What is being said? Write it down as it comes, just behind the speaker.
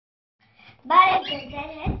Բարև ձեզ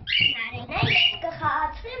հետ Նարինե, ես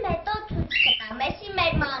կխաղացնեմ, հետո ցույց կտամ։ Էսի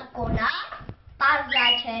մեր Մարկոնա, պարզա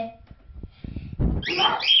չէ։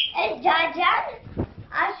 Այս ջաջան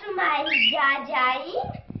ասում է այս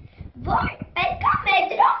ջաջային, որ պետք է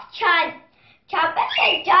մետրով չափել,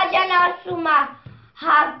 այս ջաջան ասում է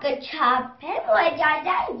հա կչափեմ, ու այս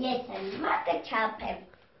ջաջան ես եմ, հիմա կչափեմ։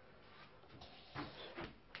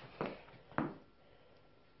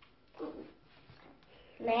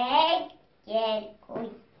 Մեկ, երկու,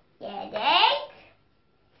 երեք,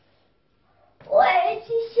 ու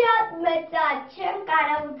էսի շատ մեծա չեմ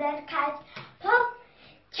կարող ձեռքած փոք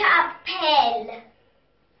չափել։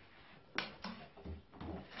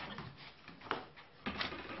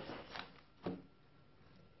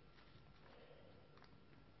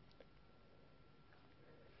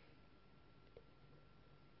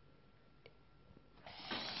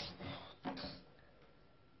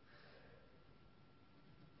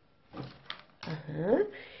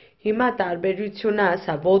 Հիմա տարբերությունը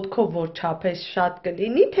ասա, ոտքով որ չափես շատ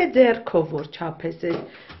կլինի, թե ձեռքով որ չափես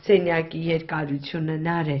այս սենյակի երկարությունը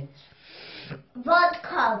Նարէ։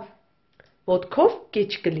 Ոտքով։ Ոտքով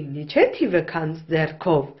քիչ կլինի, չէ՞ թիվը քան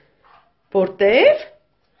ձեռքով։ Որտև։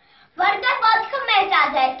 Որտև ոտքը մեծ է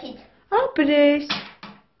ձեռքից։ Ապրես։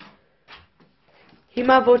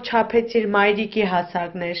 Հիմա որ չափեցիր մայրիկի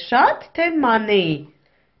հասակներ շատ, թե մանեի,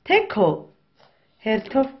 թե քո։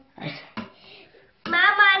 Հերթով ասա։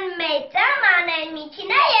 Մաման մեծը, մանեն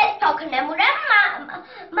միջինը, ես փոքրն եմ, ուրեմն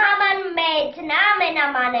մաման մեծն է,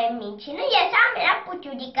 ամենամանեն միջինը, ես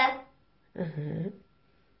ամենապուճուրիկը։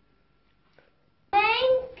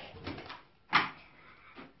 Մենք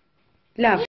Լավ։